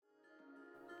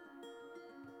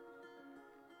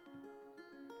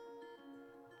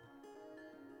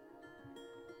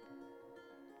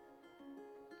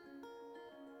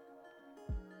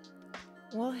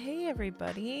Well, hey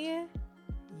everybody.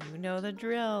 You know the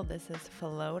drill. This is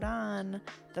Float On,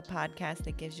 the podcast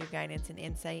that gives you guidance and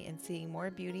insight in seeing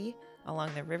more beauty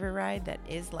along the river ride that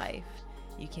is life.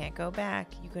 You can't go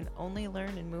back. You can only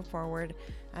learn and move forward.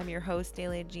 I'm your host,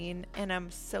 Delia Jean, and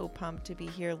I'm so pumped to be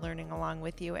here learning along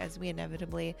with you as we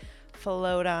inevitably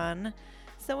float on.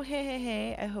 So,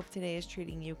 hey, I hope today is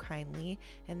treating you kindly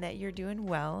and that you're doing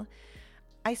well.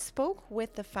 I spoke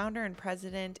with the founder and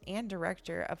president and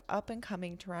director of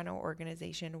up-and-coming Toronto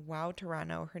organization Wow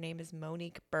Toronto. Her name is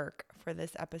Monique Burke for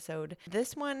this episode.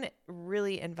 This one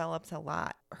really envelops a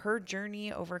lot. Her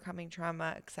journey overcoming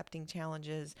trauma, accepting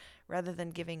challenges rather than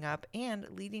giving up, and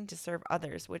leading to serve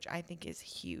others, which I think is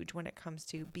huge when it comes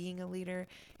to being a leader.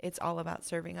 It's all about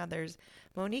serving others.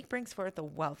 Monique brings forth a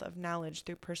wealth of knowledge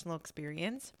through personal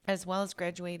experience, as well as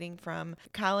graduating from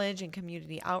college and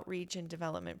community outreach and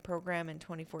development program in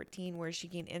 2014, where she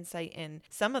gained insight in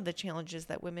some of the challenges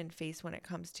that women face when it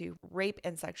comes to rape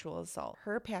and sexual assault.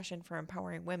 Her passion for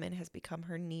empowering women has become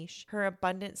her niche. Her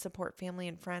abundant support family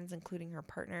and friends, including her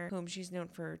partner, whom she's known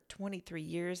for 23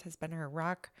 years, has been her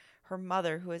rock. Her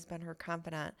mother, who has been her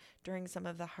confidant during some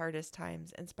of the hardest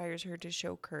times, inspires her to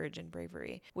show courage and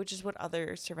bravery, which is what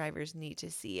other survivors need to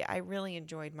see. I really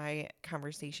enjoyed my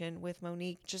conversation with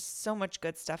Monique. Just so much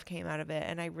good stuff came out of it,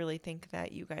 and I really think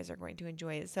that you guys are going to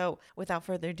enjoy it. So without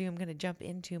further ado, I'm going to jump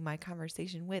into my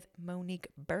conversation with Monique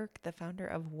Burke, the founder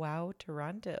of Wow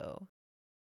Toronto.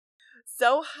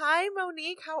 So hi,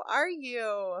 Monique. How are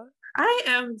you? I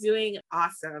am doing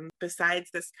awesome. Besides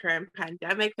this current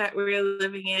pandemic that we're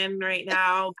living in right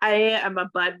now, I am a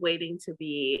bud waiting to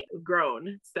be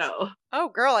grown. So, oh,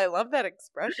 girl, I love that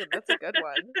expression. That's a good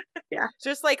one. Yeah.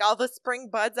 Just like all the spring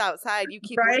buds outside, you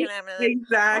keep right? looking at them. Like,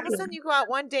 exactly. All of a sudden, you go out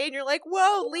one day and you're like,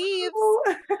 whoa, leaves.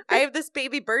 I have this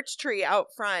baby birch tree out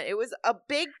front. It was a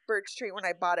big birch tree when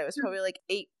I bought it. It was probably like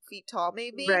 8 feet tall,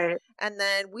 maybe. Right. And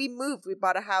then we moved. We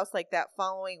bought a house like that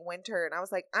following winter. And I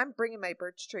was like, I'm bringing my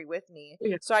birch tree with me.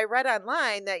 Yeah. So I read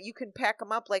online that you can pack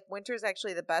them up. Like winter is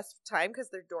actually the best time because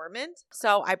they're dormant.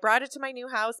 So I brought it to my new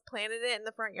house, planted it in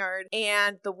the front yard.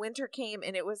 And the winter came,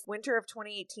 and it was winter of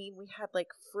 2018. We had like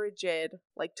frigid,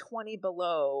 like 20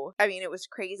 below. I mean, it was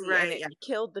crazy. Right, and it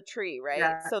killed the tree, right?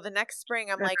 Yeah. So the next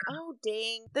spring, I'm like, oh,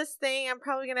 dang, this thing, I'm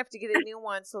probably going to have to get a new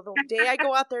one. So the day I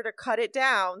go out there to cut it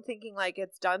down, thinking like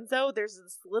it's donezo, there's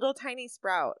this little tiny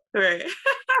sprout Right.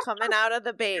 coming out of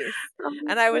the base.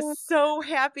 And I was so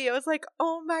happy. I was like,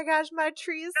 oh my gosh, my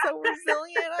tree is so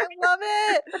resilient. I love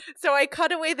it. So I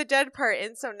cut away the dead part.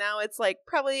 And so now it's like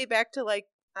probably back to like,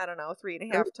 I don't know,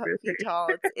 3.5 feet tall.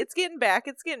 It's getting back.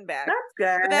 It's getting back. That's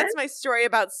good. But that's my story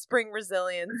about spring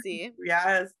resiliency.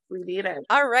 Yes, we need it.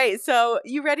 All right. So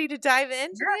you ready to dive in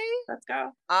today? Yeah, let's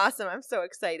go. Awesome. I'm so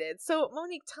excited. So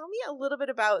Monique, tell me a little bit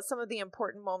about some of the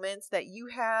important moments that you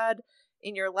had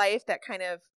in your life that kind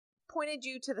of pointed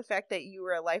you to the fact that you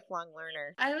were a lifelong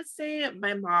learner. I would say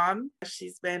my mom,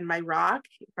 she's been my rock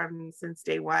since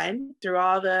day one, through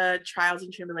all the trials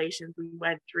and tribulations we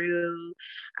went through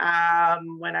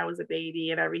when I was a baby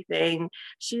and everything.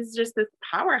 She's just this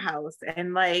powerhouse.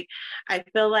 And like, I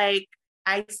feel like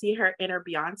I see her inner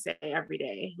Beyonce every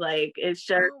day. Like, it's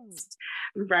just,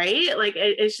 right? Like,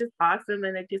 it's just awesome.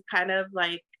 And it just kind of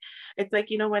like, it's like,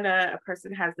 you know, when a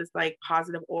person has this like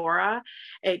positive aura,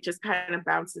 it just kind of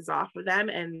bounces off of them.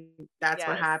 And that's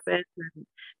what happens. And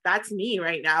that's me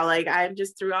right now. Like, I'm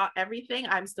just throughout everything,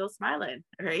 I'm still smiling.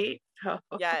 Right. So.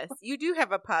 Yes, you do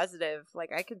have a positive, like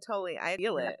I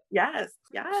feel it. Yes.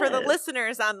 For the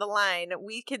listeners on the line,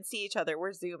 we can see each other.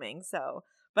 We're Zooming. So,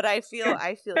 but I feel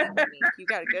you, Monique. You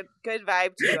got a good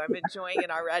vibe too. I'm enjoying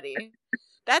it already.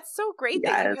 That's so great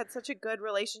that you had such a good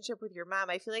relationship with your mom.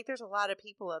 I feel like there's a lot of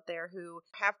people out there who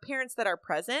have parents that are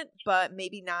present, but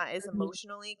maybe not as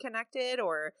emotionally connected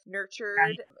or nurtured.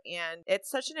 Right. And it's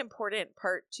such an important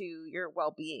part to your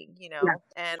well-being, you know? Yeah.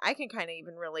 And I can kind of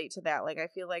even relate to that. Like, I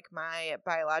feel like my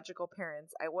biological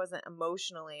parents, I wasn't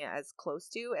emotionally as close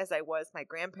to as I was my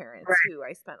grandparents, who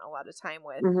I spent a lot of time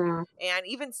with. Mm-hmm. And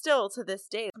even still to this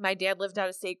day, my dad lived out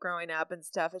of state growing up and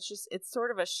stuff. It's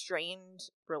sort of a strained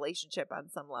relationship on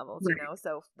some levels, you know?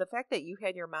 So the fact that you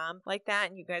had your mom like that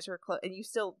and you guys were close, and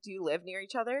do you live near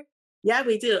each other? Yeah,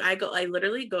 we do. I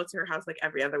literally go to her house like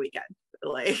every other weekend.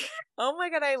 Like, oh my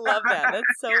God, I love that.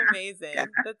 That's so amazing. Yeah.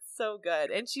 That's so good.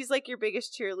 And she's like your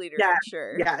biggest cheerleader, Yeah. I'm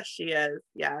sure. Yeah, she is.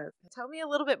 Yeah. Tell me a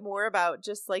little bit more about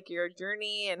just like your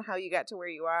journey and how you got to where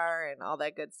you are and all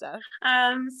that good stuff.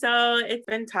 So it's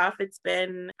been tough. It's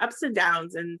been ups and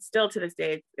downs, and still to this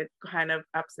day, it's kind of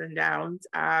ups and downs.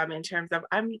 In terms of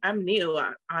I'm new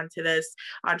onto this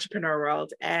entrepreneur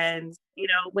world, and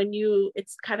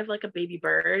it's kind of like a baby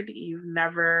bird. You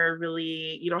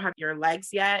don't have your legs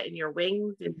yet and your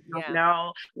wings, and you don't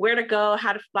know where to go,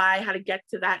 how to fly, how to get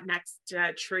to that next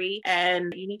tree,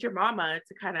 and you need your mama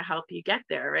to kind of help you get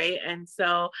there, right? And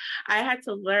so I had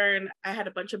to learn. I had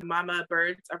a bunch of mama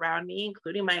birds around me,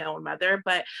 including my own mother,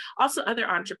 but also other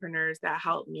entrepreneurs that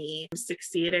helped me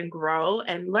succeed and grow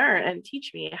and learn and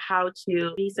teach me how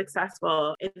to be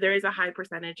successful. There is a high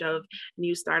percentage of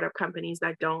new startup companies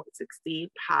that don't succeed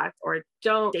past or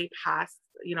don't stay past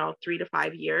 3 to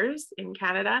 5 years in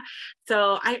Canada.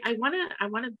 So I don't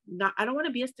want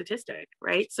to be a statistic,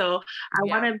 right? So I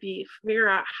want to figure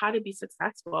out how to be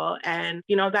successful, and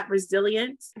that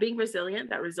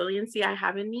that resiliency I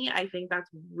have in me. I think that's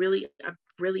really a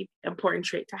really important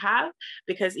trait to have,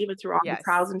 because even through all the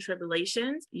trials and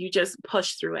tribulations, you just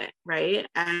push through it, right?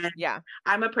 And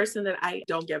I'm a person that I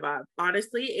don't give up.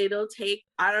 Honestly, it'll take,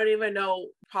 I don't even know,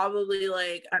 probably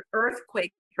like an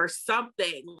earthquake or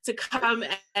something to come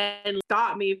and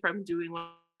stop me from doing what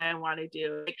I want to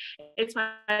do. Like, it's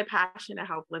my passion to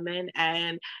help women,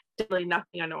 and definitely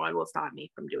nothing or no one will stop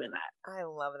me from doing that. I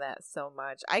love that so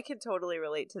much. I can totally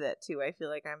relate to that too. I feel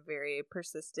like I'm very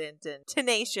persistent and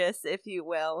tenacious, if you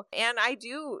will. And I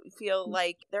do feel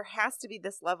like there has to be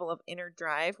this level of inner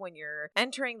drive when you're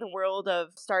entering the world of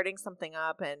starting something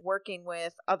up and working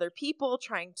with other people,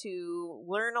 trying to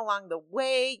learn along the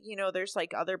way. There's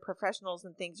like other professionals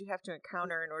and things you have to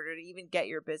encounter in order to even get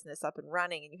your business up and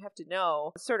running. And you have to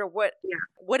know sort of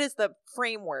what is the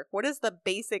framework? What is the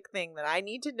basic thing that I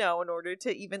need to know in order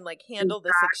to even like handle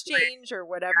this exchange or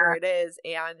whatever it is?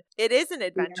 And it is an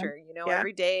adventure.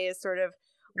 Every day is sort of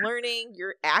learning.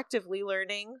 You're actively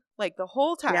learning like the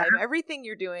whole time. Everything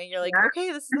you're doing, you're like,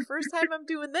 okay, this is the first time I'm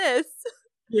doing this.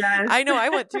 Yes. I know I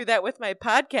went through that with my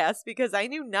podcast because I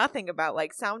knew nothing about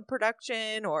like sound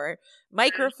production or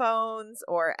microphones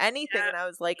or anything. And I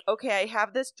was like, okay, I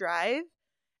have this drive,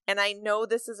 and I know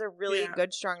this is a really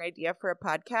good, strong idea for a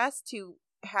podcast to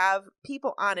have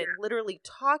people on it literally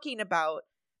talking about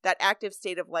that active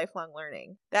state of lifelong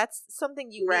learning. That's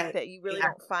something unique that you really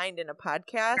don't find in a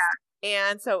podcast.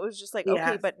 And so it was just like,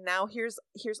 okay, but now here's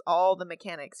all the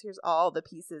mechanics. Here's all the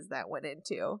pieces that went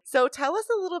into. So tell us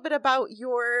a little bit about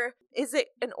is it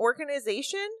an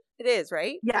organization? It is,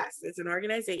 right? Yes, it's an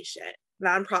organization,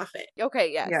 nonprofit.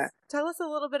 Okay, yes. Yeah. Tell us a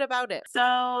little bit about it. So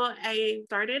I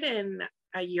started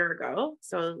a year ago.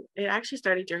 So it actually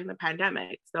started during the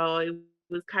pandemic. So it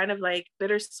was kind of like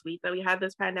bittersweet that we had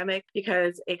this pandemic,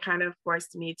 because it kind of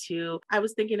forced me I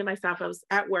was thinking to myself, I was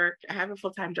at work. I have a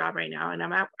full-time job right now, and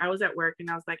I was at work, and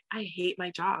I was like, I hate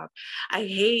my job. I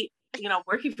hate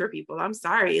working for people. I'm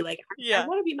sorry. Like, I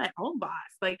want to be my own boss.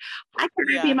 Like, I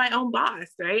can be my own boss.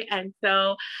 Right. And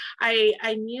so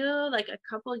I knew, like, a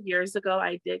couple of years ago,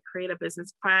 I did create a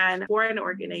business plan for an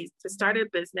organization to start a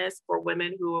business for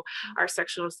women who are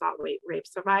sexual assault rape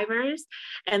survivors.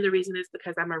 And the reason is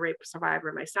because I'm a rape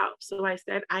survivor myself. So I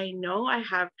said, I know I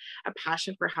have a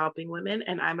passion for helping women,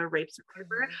 and I'm a rape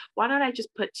survivor. Why don't I just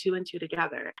put 2 and 2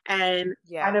 together and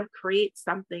kind of create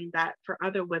something that for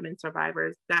other women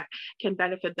survivors that can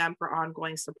benefit them for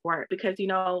ongoing support? Because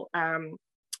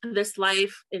this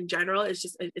life in general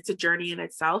is it's a journey in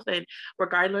itself, and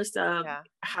regardless of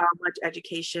how much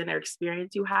education or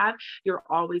experience you have, you're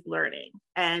always learning.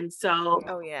 And so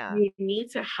you need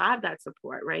to have that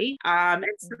support, right? And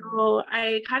so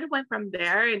I kind of went from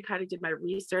there and kind of did my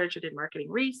research. I did marketing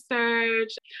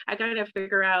research. I kind of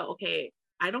figure out, okay,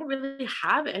 I don't really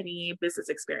have any business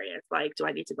experience. Like, do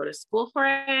I need to go to school for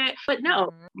it? But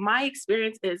no, my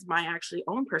experience is my actually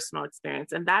own personal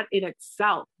experience. And that in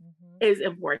itself is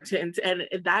important. And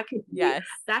that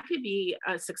could be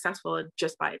successful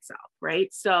just by itself. Right.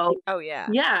 So,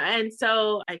 And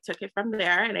so I took it from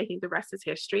there, and I think the rest is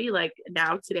history. Like,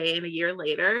 now today and a year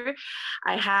later,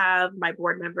 I have my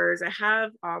board members. I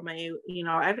have all my,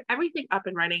 I have everything up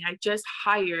and running. I just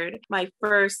hired my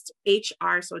first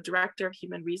HR, so director of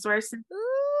human resources.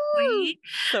 Ooh,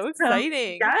 so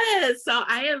exciting. So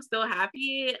I am so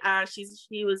happy.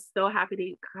 She was so happy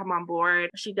to come on board.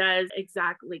 She does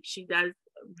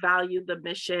value the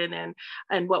mission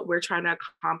and what we're trying to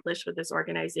accomplish with this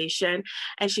organization.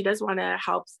 And she does want to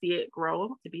help see it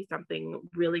grow to be something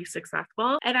really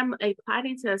successful. And I'm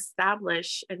planning to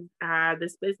establish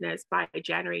this business by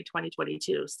January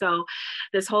 2022. So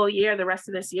this whole year, the rest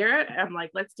of this year, I'm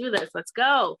like, let's do this. Let's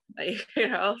go. Like,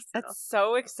 so. That's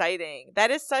so exciting.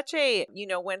 That is such a,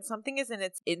 when something is in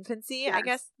its infancy, I Yes.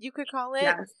 guess you could call it.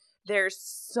 Yes. There's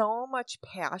so much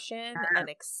passion and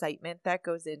excitement that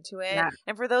goes into it. Yeah.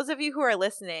 And for those of you who are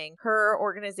listening, her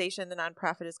organization, the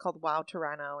nonprofit, is called Wow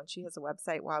Toronto, and she has a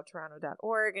website,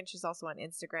 wowtoronto.org, and she's also on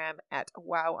Instagram at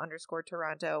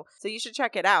wow_Toronto. So you should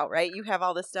check it out, right? You have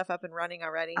all this stuff up and running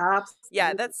already. Absolutely.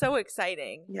 Yeah, that's so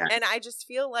exciting. Yeah. And I just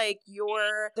feel like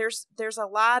there's a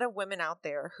lot of women out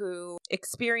there who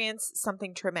experience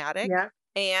something traumatic. Yeah.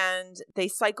 And they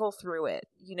cycle through it,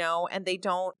 and they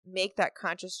don't make that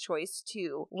conscious choice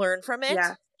to learn from it.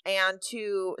 Yeah. And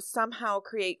to somehow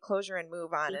create closure and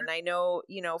move on. And I know,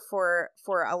 for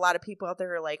a lot of people out there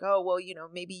who are like, oh, well,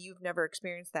 maybe you've never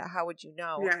experienced that. How would you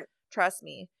know? Yeah. Trust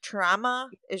me, trauma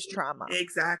is trauma.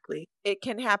 Exactly. It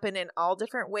can happen in all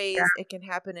different ways. Yeah. It can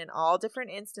happen in all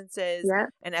different instances. Yeah.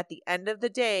 And at the end of the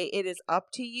day, it is up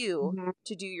to you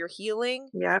to do your healing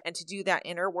and to do that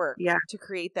inner work to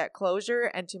create that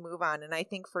closure and to move on. And I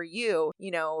think for you,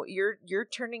 you're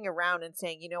turning around and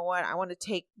saying, you know what, I want to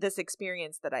take this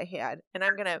experience that I had and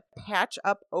I'm going to patch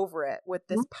up over it with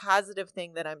this positive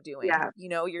thing that I'm doing. Yeah.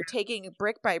 You're taking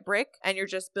brick by brick and you're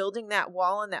just building that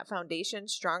wall and that foundation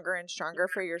stronger and stronger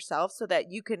for yourself so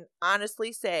that you can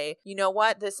honestly say, you know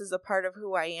what, this is a part of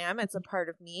who I am. It's a part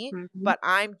of me, but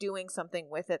I'm doing something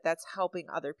with it that's helping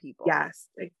other people. Yes,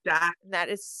 exactly. And that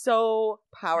is so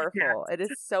powerful. Yes. It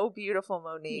is so beautiful,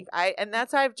 Monique. And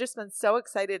that's why I've just been so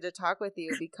excited to talk with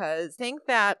you, because I think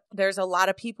that there's a lot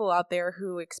of people out there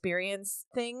who experience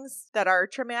things that are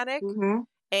traumatic.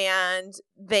 And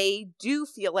they do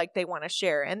feel like they want to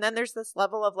share. And then there's this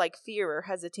level of like fear or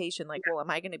hesitation, like, well, am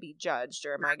I going to be judged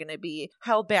or am I going to be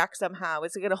held back somehow?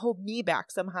 Is it going to hold me back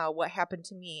somehow? What happened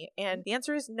to me? And the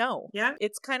answer is no. Yeah.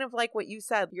 It's kind of like what you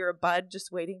said. You're a bud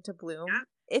just waiting to bloom. Yeah.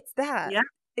 It's that. Yeah.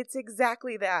 It's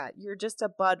exactly that. You're just a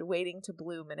bud waiting to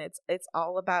bloom. And it's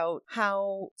all about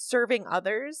how serving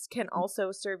others can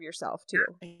also serve yourself too.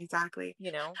 Exactly.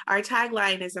 Our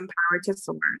tagline is empowered to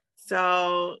soar.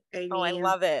 So, I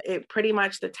love it. It pretty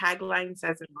much, the tagline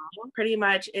says it all. Pretty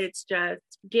much, it's just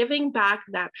giving back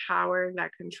that power,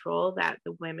 that control that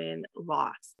the women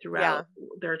lost throughout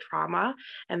their trauma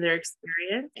and their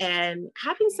experience, and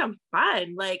having some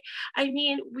fun. Like,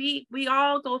 we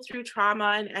all go through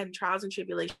trauma and trials and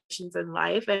tribulations in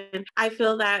life, and I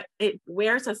feel that it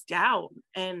wears us down.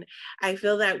 And I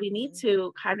feel that we need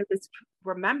to kind of just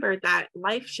remember that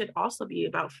life should also be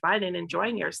about fun and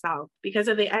enjoying yourself, because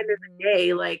at the end of the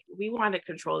day, like, we want to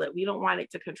control it. We don't want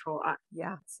it to control us.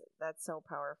 Yeah, that's so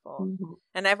powerful.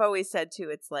 And I've always said too,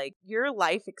 it's like your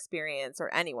life experience,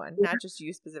 or anyone, not just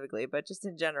you specifically, but just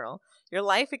in general, your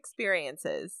life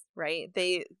experiences, right?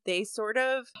 They sort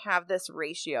of have this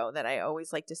ratio that I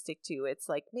always like to stick to. It's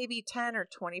like maybe 10 or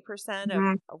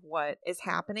 20% of what is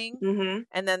happening.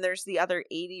 And then there's the other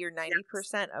 80 or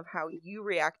 90% of how you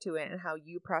react to it and how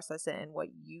you process it and what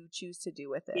you choose to do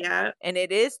with it. Yeah. And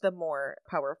it is the more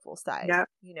powerful side. Yeah.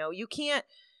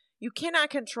 You cannot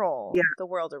control the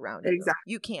world around you. Exactly.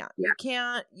 You can't.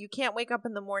 Yeah. You can't wake up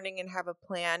in the morning and have a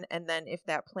plan, and then if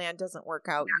that plan doesn't work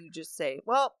out, you just say,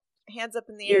 well, hands up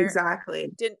in the air. Exactly.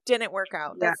 Didn't work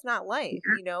out. Yeah. That's not life.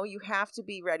 You have to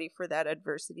be ready for that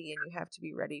adversity, and you have to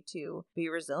be ready to be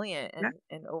resilient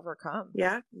and overcome.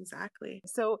 Yeah, exactly.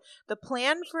 So the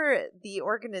plan for the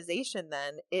organization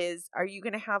then is, are you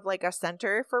going to have like a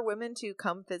center for women to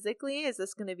come physically? Is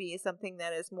this going to be something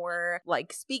that is more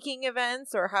like speaking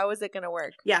events, or how is it going to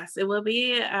work? Yes, it will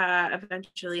be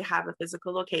eventually have a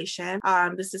physical location.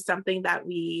 This is something that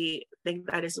we think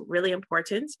that is really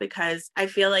important, because I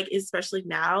feel like, especially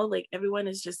now, like, everyone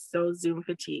is just so Zoom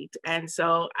fatigued. And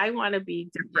so I want to be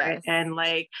different and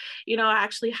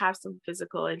actually have some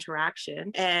physical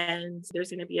interaction. And there's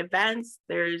going to be events.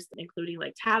 There's including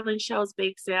like talent shows,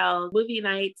 bake sales, movie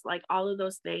nights, like all of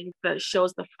those things that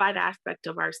shows the fun aspect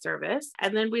of our service.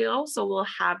 And then we also will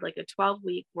have like a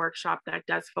 12-week workshop that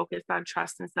does focus on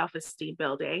trust and self-esteem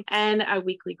building, and a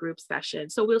weekly group session.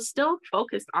 So we'll still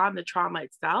focus on the trauma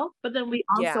itself, but then we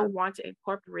also want to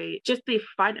incorporate just the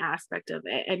fun aspect of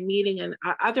it, and meeting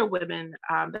other women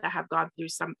that have gone through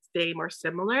some same or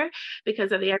similar,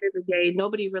 because at the end of the day,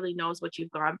 nobody really knows what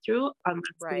you've gone through unless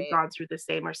they've gone through the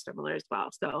same or similar as well.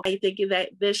 So I think that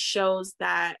this shows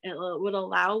that it would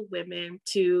allow women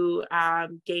to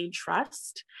gain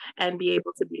trust and be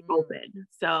able to be open.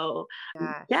 So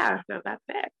yeah, so that's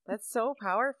it. That's so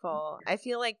powerful. I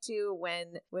feel like too,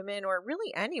 when women or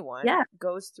really anyone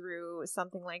goes through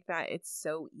something like that, it's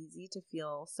so easy to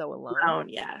feel so alone.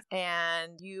 Yes.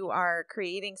 And you are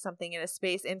creating something in a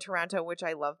space in Toronto, which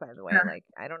I love, by the way. Like,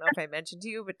 I don't know if I mentioned to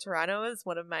you, but Toronto is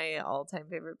one of my all-time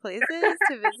favorite places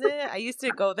to visit. I used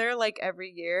to go there like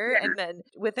every year. And then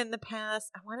within the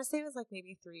past, I want to say it was like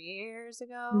maybe 3 years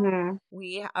ago,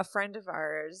 a friend of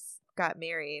ours got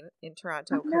married in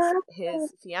Toronto because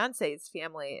his fiance's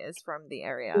family is from the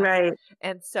area. Right.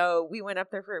 And so we went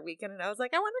up there for a weekend and I was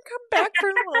like, I want to come back for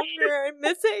longer. I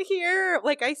miss it here.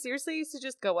 Like, I seriously used to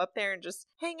just go up there and just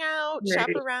hang out, shop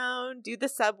around, do the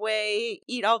subway,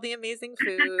 eat all the amazing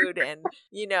food. And,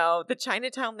 you know, the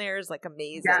Chinatown there is like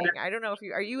amazing. I don't know if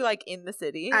are you like in the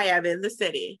city? I am in the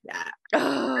city. Yeah.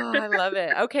 Oh, I love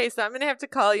it. Okay. So I'm going to have to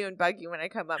call you and bug you when I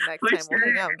come up next time. We'll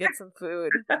hang out and get some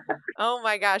food. Oh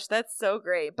my gosh. That's so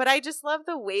great. But I just love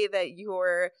the way that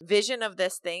your vision of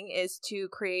this thing is to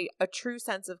create a true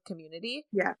sense of community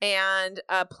and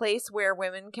a place where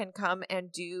women can come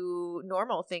and do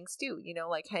normal things too, you know,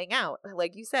 like hang out,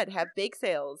 like you said, have bake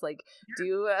sales, like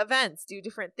do events, do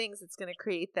different things. It's going to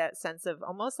create that sense of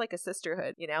almost like a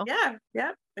sisterhood, you know?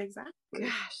 Yeah, exactly.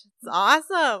 Gosh, it's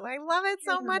awesome. I love it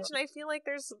so much. And I feel like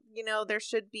there's, you know, there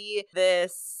should be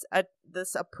this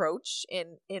approach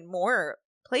in more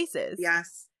places.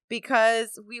 Yes.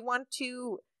 Because we want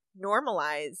to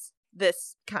normalize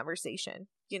this conversation.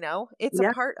 You know, it's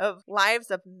a part of lives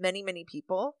of many, many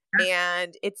people,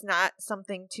 and it's not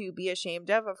something to be ashamed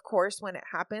of. Of course, when it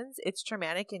happens, it's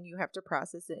traumatic and you have to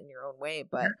process it in your own way,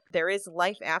 but there is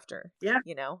life after,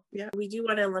 you know? Yeah, we do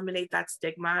want to eliminate that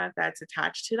stigma that's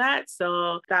attached to that.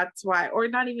 So that's why, or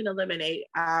not even eliminate,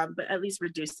 but at least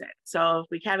reduce it. So if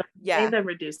we can, then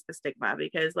reduce the stigma,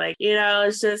 because like, you know,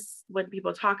 it's just when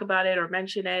people talk about it or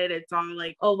mention it, it's all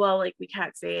like, oh, well, like we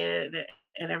can't say it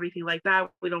and everything like that.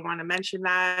 We don't want to mention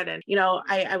that. And, you know,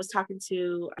 I was talking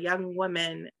to a young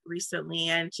woman recently,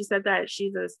 and she said that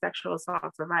she's a sexual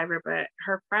assault survivor, but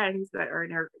her friends that are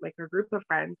in her, like her group of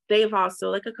friends, they've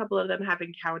also, like a couple of them have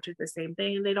encountered the same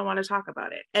thing and they don't want to talk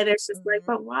about it. And it's just like,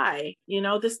 but why? You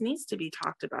know, this needs to be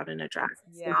talked about and addressed.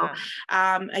 So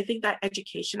I think that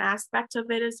education aspect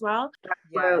of it as well,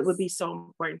 would be so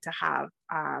important to have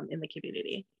in the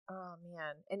community. Oh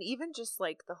man. And even just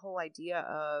like the whole idea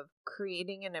of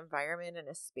creating an environment and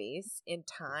a space in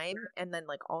time, and then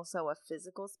like also a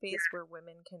physical space where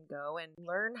women can go and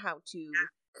learn how to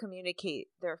communicate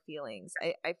their feelings.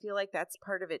 I feel like that's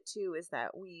part of it too, is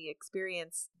that we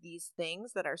experience these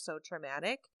things that are so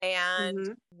traumatic.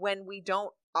 And when we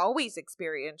don't always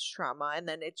experience trauma and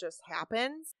then it just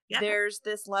happens, there's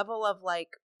this level of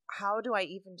like, how do I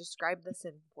even describe this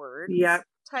in words?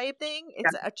 Type thing.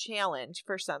 It's a challenge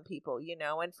for some people, you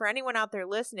know. And for anyone out there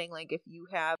listening, like if you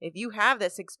have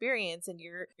this experience and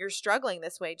you're struggling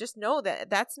this way, just know that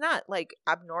that's not like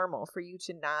abnormal for you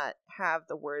to not have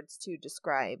the words to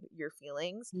describe your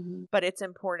feelings, but it's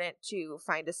important to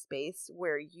find a space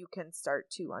where you can start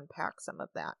to unpack some of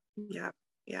that. Yeah.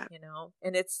 You know,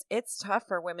 and it's tough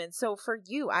for women. So for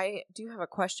you, I do have a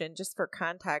question just for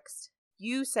context.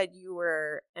 You said you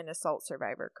were an assault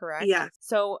survivor, correct? Yes.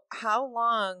 So how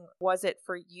long was it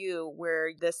for you where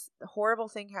this horrible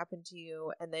thing happened to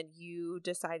you and then you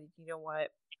decided, you know what,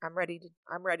 I'm ready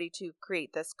to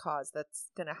create this cause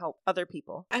that's going to help other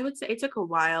people? I would say it took a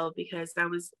while because I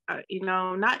was, you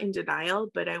know, not in denial,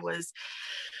 but I was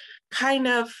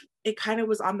it kind of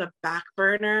was on the back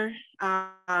burner.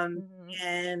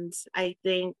 And I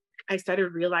think I started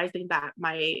realizing that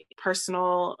my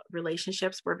personal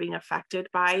relationships were being affected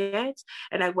by it,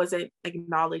 and I wasn't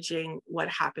acknowledging what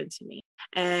happened to me.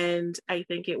 And I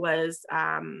think it was,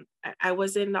 I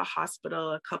was in the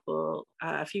hospital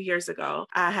a few years ago.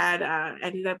 I had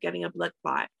ended up getting a blood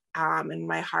clot in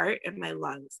my heart and my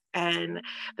lungs, and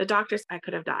the doctors, I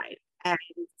could have died. And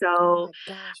so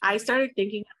I started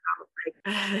thinking about,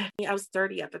 like, I was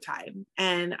 30 at the time,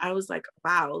 and I was like,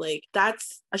 wow, like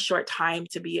that's a short time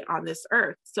to be on this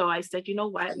earth. So I said, you know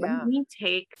what, let me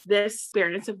take this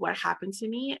experience of what happened to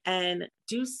me and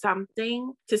do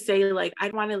something to say, like, I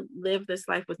want to live this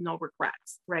life with no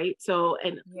regrets, right? So,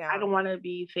 and I don't want to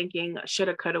be thinking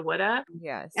shoulda, coulda, woulda.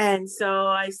 Yes. And so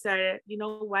I said, you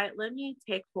know what, let me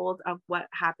take hold of what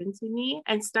happened to me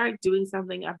and start doing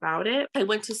something about it. I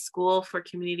went to school for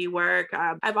community work.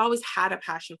 I've always had a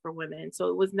passion for women. happen. So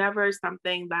it was never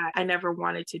something that I never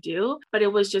wanted to do, but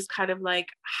it was just kind of like,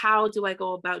 how do I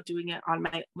go about doing it on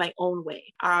my own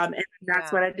way? And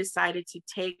that's what I decided to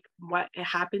take what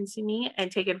happened to me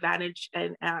and take advantage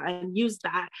and use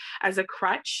that as a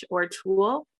crutch or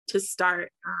tool to start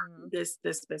this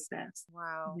business.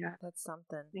 Wow. Yeah. That's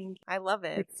something. I love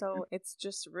it. So it's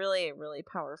just really, really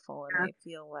powerful. And I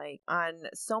feel like on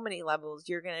so many levels,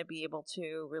 you're going to be able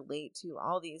to relate to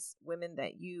all these women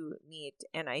that you meet.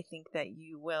 And I think that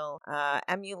you will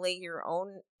emulate your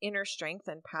own inner strength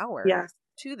and power. Yes.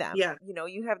 To them. Yeah. You know,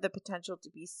 you have the potential to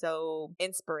be so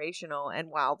inspirational. And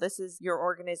wow, this is your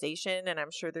organization. And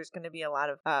I'm sure there's going to be a lot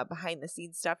of behind the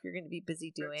scenes stuff you're going to be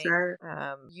busy doing. Sure.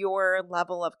 Your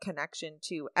level of connection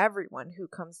to everyone who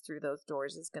comes through those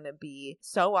doors is going to be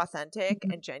so authentic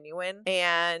and genuine.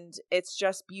 And it's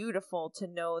just beautiful to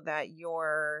know that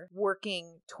you're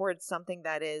working towards something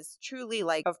that is truly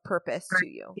like of purpose to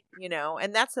you, you know?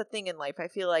 And that's the thing in life. I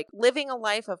feel like living a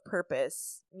life of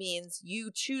purpose means you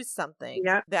choose something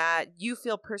that you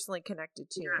feel personally connected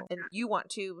to and you want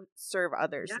to serve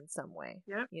others in some way.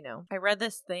 You know, I read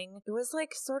this thing. It was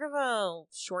like sort of a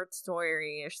short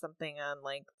story or something on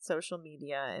like social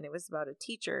media. And it was about a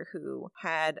teacher who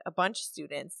had a bunch of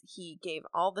students. He gave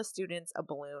all the students a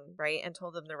balloon, right? And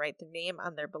told them to write their name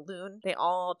on their balloon. They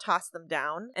all tossed them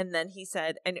down. And then he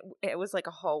said, and it was like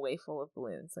a hallway full of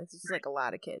balloons. Like this was like a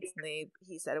lot of kids. And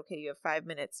he said, okay, you have 5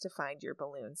 minutes to find your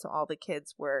balloon. So all the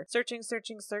kids were searching.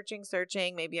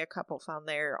 Maybe a couple found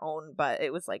their own, but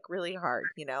it was like really hard,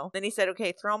 you know? Then he said,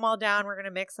 okay, throw them all down. We're going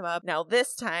to mix them up. Now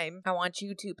this time I want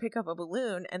you to pick up a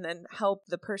balloon and then help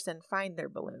the person find their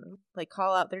balloon, like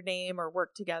call out their name or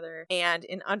work together. And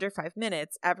in under 5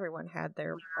 minutes, everyone had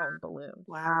their own balloon.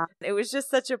 Wow. It was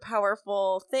just such a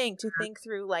powerful thing to think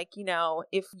through, like, you know,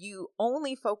 if you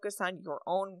only focus on your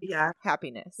own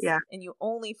happiness and you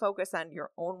only focus on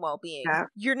your own well-being,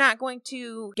 you're not going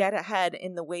to get ahead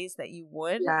in the ways that you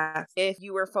would if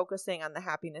you were focusing on the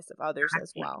happiness of others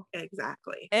as well.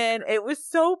 Exactly. And it was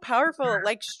so powerful. It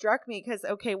like struck me because,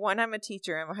 okay, one, I'm a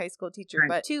teacher. I'm a high school teacher.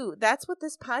 But two, that's what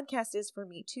this podcast is for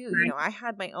me too. You know, I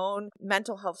had my own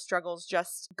mental health struggles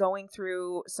just going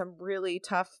through some really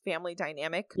tough family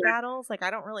dynamic battles. Like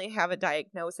I don't really have a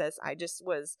diagnosis. I just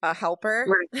was a helper.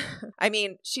 I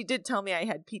mean, she did tell me I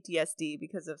had PTSD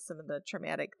because of some of the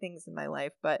traumatic things in my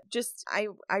life, but just I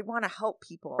want to help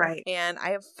people. And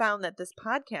I have found that this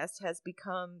podcast has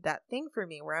become that thing for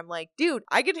me where I'm like, dude,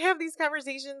 I could have these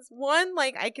conversations. One,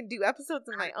 like I can do episodes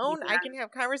of my own. I can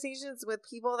have conversations with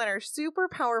people that are super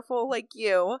powerful like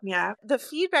you. The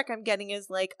feedback I'm getting is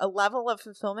like a level of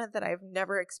fulfillment that I've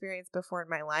never experienced before in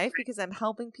my life because I'm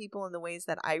helping people in the ways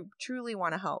that I truly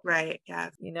want to help.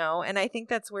 You know, and I think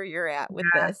that's where you're at with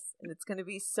this. And it's going to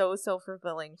be so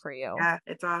fulfilling for you.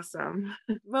 It's awesome.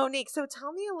 Monique, so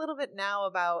tell me a little bit now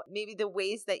about maybe the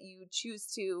ways that you choose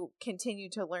to continue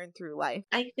to learn through life.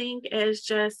 I think is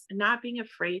just not being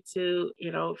afraid to,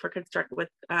 you know,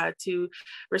 to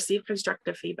receive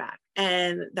constructive feedback.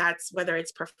 And that's whether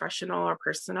it's professional or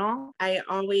personal. I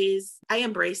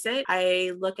embrace it.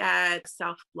 I look at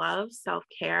self-love,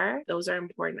 self-care. Those are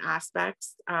important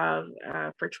aspects of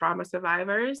for trauma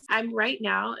survivors. I'm right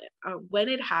now, when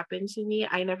it happened to me,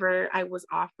 I was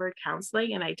offered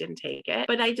counseling and I didn't take it.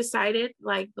 But I decided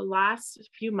like the last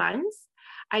few months,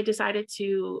 I decided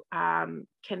to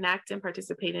connect and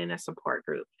participate in a support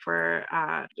group for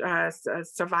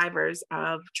survivors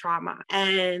of trauma.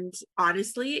 And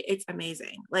honestly, it's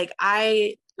amazing. Like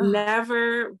I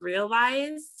never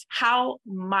realized how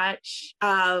much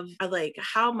I've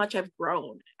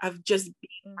grown of just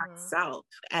being myself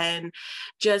and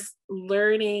just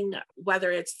learning,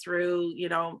 whether it's through, you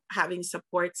know, having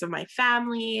supports of my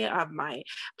family, of my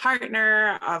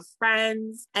partner, of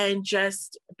friends, and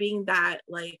just being that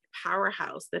like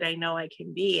powerhouse that I know I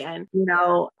can be. And, you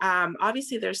know,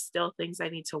 obviously there's still things I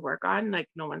need to work on. Like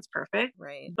no one's perfect,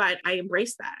 but I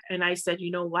embrace that. And I said,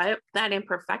 you know what, that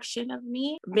imperfection of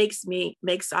me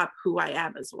makes up who I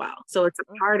am as well. So it's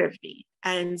a part of me.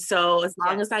 And so as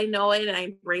long as I know it and I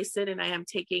embrace it and I am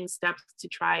taking steps to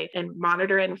try and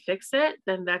monitor and fix it,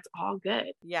 then that's all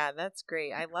good. Yeah, that's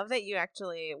great. I love that you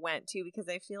actually went too, because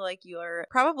I feel like you're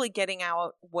probably getting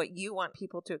out what you want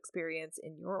people to experience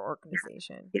in your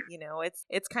organization. You know,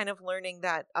 it's kind of learning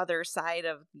that other side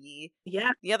of the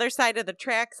other side of the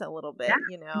tracks a little bit,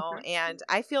 you know, and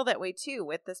I feel that way too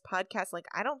with this podcast. Like,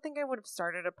 I don't think I would have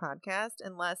started a podcast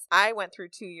unless I went through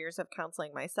 2 years of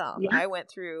counseling myself. I went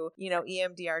through, you know,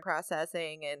 EMDR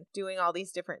processing and doing all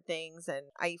these different things. And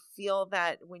I feel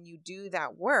that when you do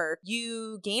that work,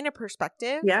 you gain a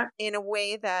perspective in a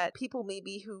way that people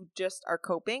maybe who just are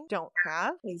coping don't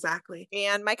have. Exactly.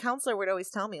 And my counselor would always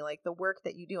tell me, like, the work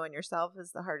that you do on yourself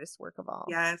is the hardest work of all.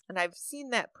 Yes. And I've seen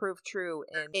that prove true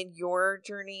in your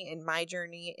journey, in my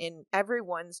journey, in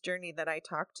everyone's journey that I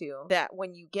talk to, that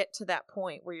when you get to that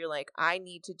point where you're like, I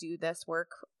need to do this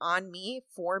work on me,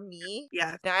 for me,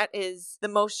 that is the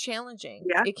most challenging.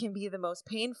 It can be the most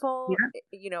painful.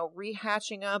 You know,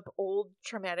 rehashing up old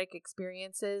traumatic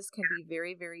experiences can be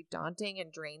very, very daunting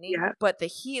and draining. But the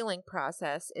healing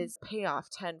process is payoff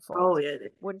tenfold. Oh, yeah.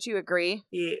 Wouldn't you agree?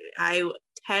 Yeah, I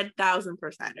 10,000%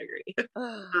 agree.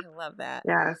 Oh, I love that.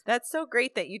 Yes. That's so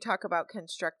great that you talk about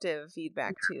constructive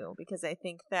feedback too, because I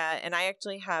think that, and I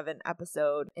actually have an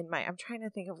episode in my, I'm trying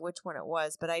to think of which one it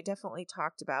was, but I definitely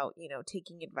talked about, you know,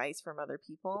 taking advice from other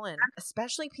people, and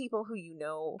especially people who you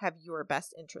know have your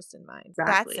best interest in mind.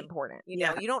 Exactly. That's important. You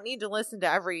know, you don't need to listen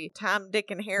to every Tom, Dick,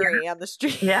 and Harry on the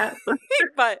street.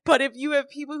 But if you have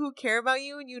people who care about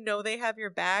you and you know they have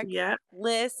your back,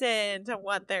 listen to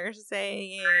what they're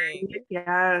saying.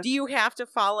 Do you have to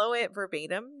follow it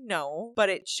verbatim? No, but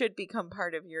it should become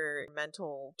part of your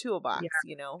mental toolbox,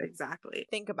 you know? Exactly.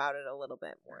 Think about it a little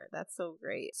bit more. That's so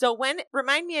great. So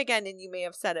remind me again, and you may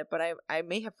have said it, but I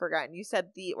may have forgotten. You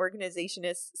said the organization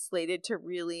is slated to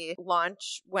really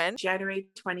launch when? January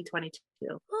 2022.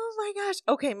 Oh my gosh.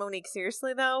 Okay, Monique,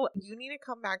 seriously though, you need to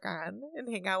come back on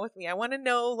and hang out with me. I want to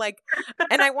know, like,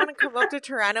 and I want to come up to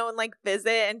Toronto and like visit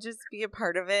and just be a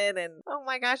part of it. And oh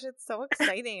my gosh, it's so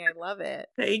exciting. I love it.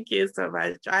 Thank you so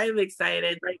much. I'm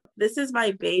excited. Like, this is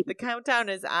my baby. The countdown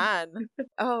is on.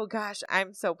 Oh gosh,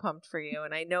 I'm so pumped for you.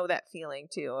 And I know that feeling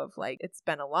too of like, it's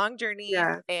been a long journey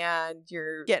and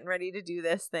you're getting ready to do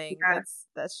this thing.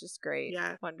 That's just great.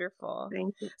 Wonderful.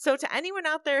 Thank you. So to anyone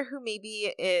out there who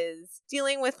maybe is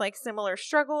dealing with like similar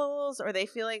struggles, or they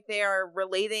feel like they are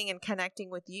relating and connecting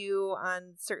with you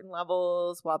on certain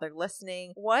levels while they're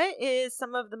listening, what is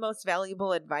some of the most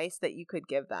valuable advice that you could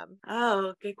give them?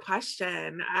 Oh, good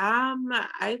question.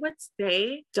 I would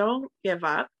say don't give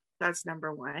up. That's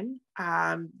number one.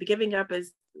 The giving up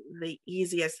is the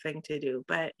easiest thing to do,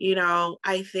 but you know,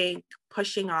 I think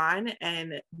pushing on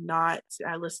and not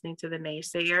listening to the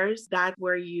naysayers, that's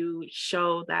where you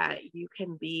show that you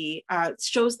can be,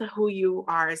 shows who you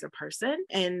are as a person.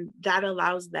 And that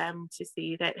allows them to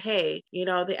see that, hey, you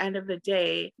know, at the end of the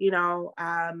day, you know,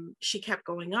 she kept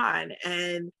going on,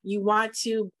 and you want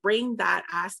to bring that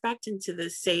aspect into the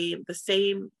same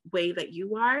way that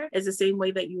you are, is the same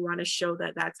way that you want to show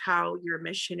that that's how your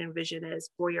mission and vision is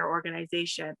for your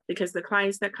organization. Because the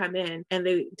clients that come in and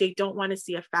they don't want to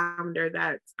see a founder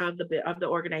that's of the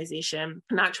organization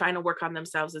not trying to work on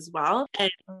themselves as well,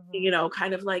 and you know,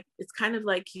 kind of like it's kind of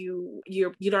like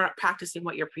you're not practicing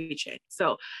what you're preaching.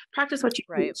 So practice what you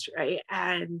preach, right?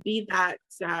 And be that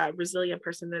resilient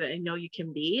person that I know you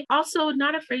can be. Also,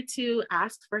 not afraid to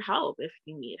ask for help if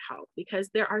you need help, because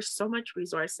there are so much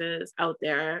resources out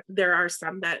there. There are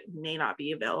some that may not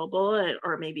be available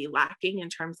or maybe lacking in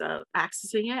terms of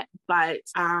accessing it, but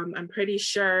I'm pretty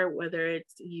sure whether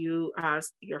it's you,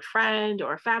 your friend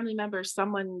or a family member,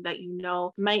 someone that you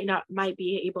know might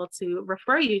be able to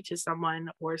refer you to someone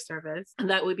or service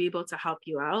that would be able to help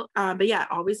you out. But yeah,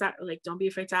 always like, don't be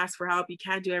afraid to ask for help. You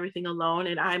can't do everything alone.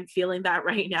 And I'm feeling that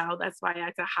right now. That's why I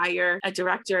had to hire a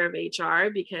director of HR,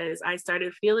 because I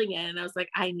started feeling it and I was like,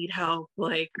 I need help.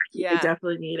 Like, I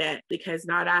definitely need it, because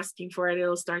not asking for it,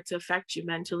 it'll start to affect you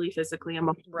mentally, physically,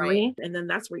 emotionally. And then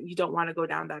that's where you don't want to go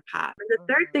down that path. And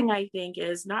the third thing I think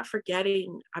is not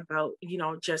forgetting about, you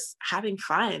know, just having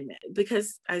fun,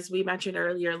 because as we mentioned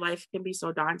earlier, life can be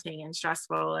so daunting and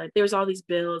stressful, and there's all these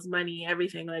bills, money,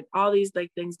 everything, like all these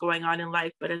like things going on in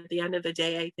life. But at the end of the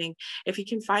day, I think if you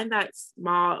can find that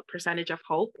small percentage of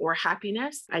hope or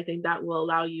happiness, I think that will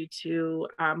allow you to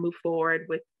move forward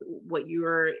with what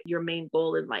your main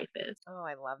goal in life is. Oh,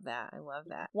 I love that. I love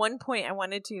that. One point I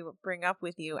wanted to bring up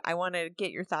with you, I want to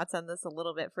get your thoughts on this a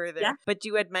little bit further, but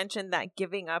you had mentioned that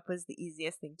giving up was the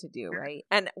easiest thing to do, right?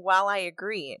 And while I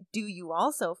agree, do you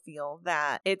also feel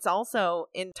that it's also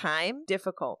in time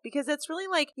difficult? Because it's really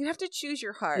like you have to choose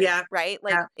your heart, right?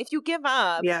 Like if you give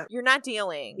up, you're not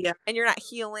dealing and you're not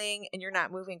healing and you're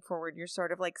not moving forward. You're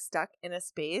sort of like stuck in a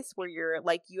space where you're,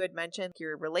 like you had mentioned,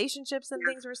 your relationships and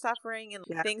things were suffering and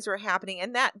things were happening,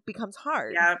 and that becomes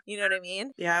hard. You know what I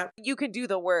mean? You can do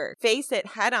the work, face it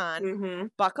head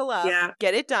on, buckle up,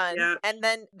 get it done. And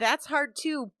then that's hard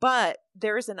too, but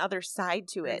there's another side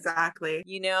to it. Exactly.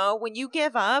 You know, when you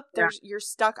give up, you're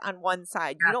stuck on one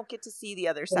side. You don't get to see the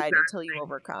other side until you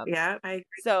overcome. Yeah, I agree.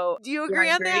 So do you agree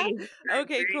on that?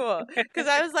 Okay, cool. Because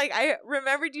I was like, I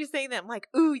remembered you saying that. I'm like,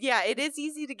 ooh, yeah, it is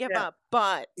easy to give up,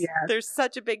 but there's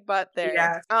such a big but there.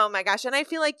 Yes. Oh my gosh. And I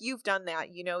feel like you've done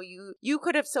that. You know, you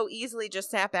could have so easily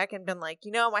just sat back and been like,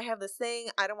 you know, I have this thing.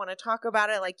 I don't want to talk about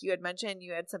it. Like you had mentioned,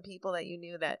 you had some people that you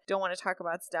knew that don't want to talk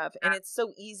about stuff. And it's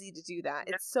so easy to do that.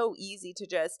 It's so easy to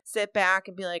just sit back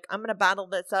and be like, I'm going to bottle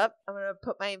this up. I'm going to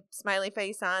put my smiley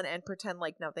face on and pretend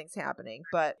like nothing's happening.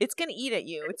 But it's going to eat at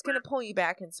you. It's going to pull you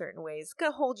back in certain ways. It's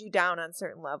going to hold you down on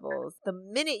certain levels. The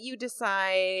minute you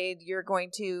decide you're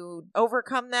going to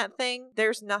overcome that thing,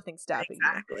 there's nothing stopping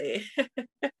you.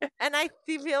 And I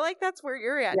feel like that's where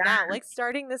you're at now. Like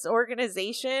starting this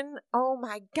organization. Oh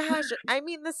my gosh. I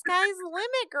mean, the sky's the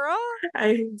limit, girl.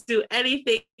 I do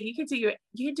anything. You can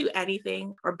do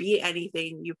anything or be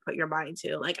anything you put your mind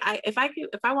to. Like if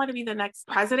I want to be the next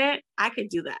president, I could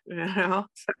do that. You know?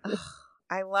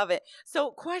 I love it. So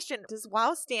question, does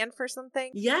WOW stand for something?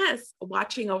 Yes.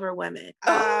 Watching over women.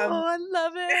 I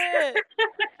love it.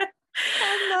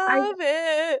 I love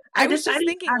it. I was just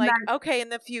thinking like, okay, in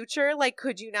the future, like,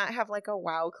 could you not have like a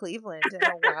WOW Cleveland and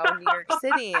a WOW New York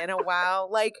City and a WOW,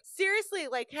 like seriously,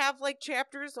 like have like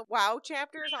chapters of WOW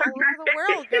chapters all over the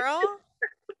world, girl.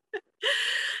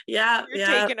 Yeah. You're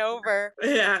taking over.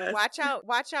 Yeah. Watch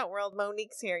out, world.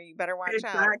 Monique's here. You better watch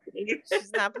out.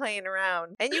 She's not playing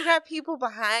around. And you got people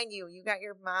behind you. You got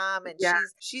your mom and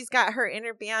she's got her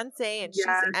inner Beyonce and she's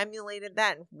emulated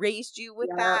that and raised you with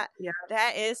that. Yeah.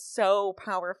 That is so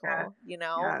powerful, you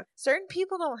know? Yeah. Certain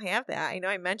people don't have that. I know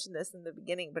I mentioned this in the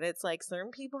beginning, but it's like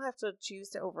certain people have to choose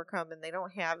to overcome and they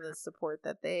don't have the support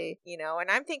that they, you know, and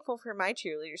I'm thankful for my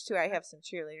cheerleaders too. I have some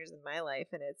cheerleaders in my life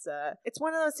and it's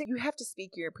one of those things you have to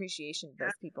speak your appreciation to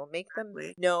those people. Make them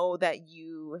know that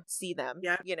you see them,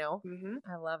 you know? Mm-hmm.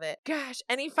 I love it. Gosh,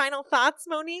 any final thoughts,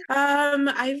 Monique?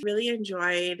 I've really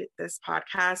enjoyed this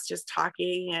podcast, just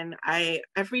talking. And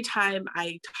every time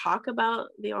I talk about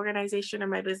the organization or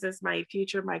my business, my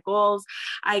future, my goals,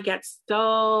 I get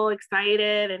so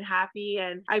excited and happy.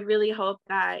 And I really hope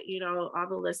that, you know, all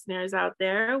the listeners out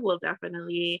there will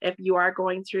definitely, if you are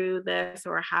going through this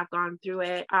or have gone through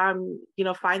it, you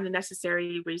know, find the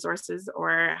necessary resources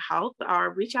or help,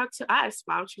 or reach out to us,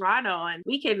 WOW Toronto, and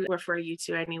we can refer you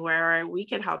to anywhere, or we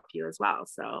can help you as well.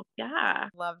 So yeah.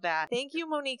 Love that. Thank you,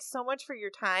 Monique, so much for your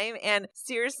time. And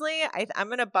seriously, I'm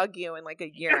going to bug you in like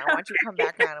a year. I want you to come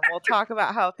back on and we'll talk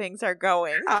about how things are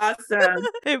going. Awesome.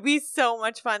 It'd be so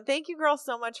much fun. Thank you, girl,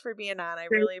 so much for being on. I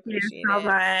really appreciate it. Thank you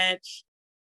so much.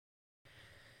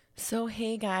 So,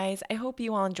 hey guys, I hope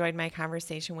you all enjoyed my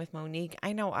conversation with Monique.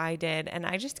 I know I did, and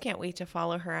I just can't wait to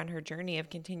follow her on her journey of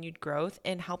continued growth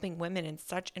and helping women in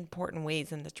such important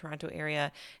ways in the Toronto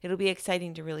area. It'll be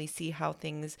exciting to really see how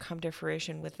things come to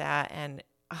fruition with that and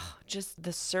just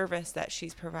the service that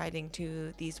she's providing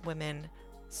to these women.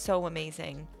 So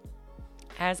amazing.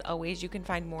 As always, you can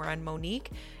find more on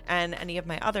Monique and any of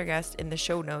my other guests in the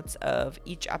show notes of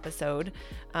each episode.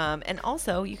 And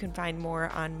also, you can find more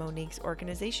on Monique's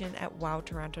organization at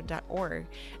wowtoronto.org.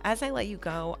 As I let you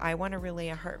go, I want to relay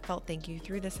a heartfelt thank you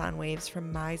through the sound waves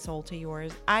from my soul to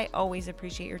yours. I always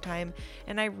appreciate your time,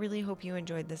 and I really hope you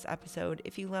enjoyed this episode.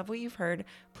 If you love what you've heard,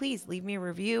 please leave me a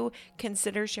review.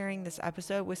 Consider sharing this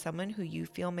episode with someone who you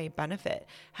feel may benefit.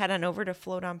 Head on over to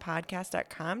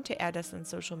floatonpodcast.com to add us on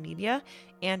social media.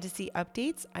 And to see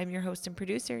updates, I'm your host and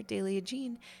producer, Dalia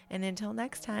Jean. And until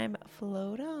next time,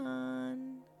 float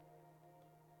on.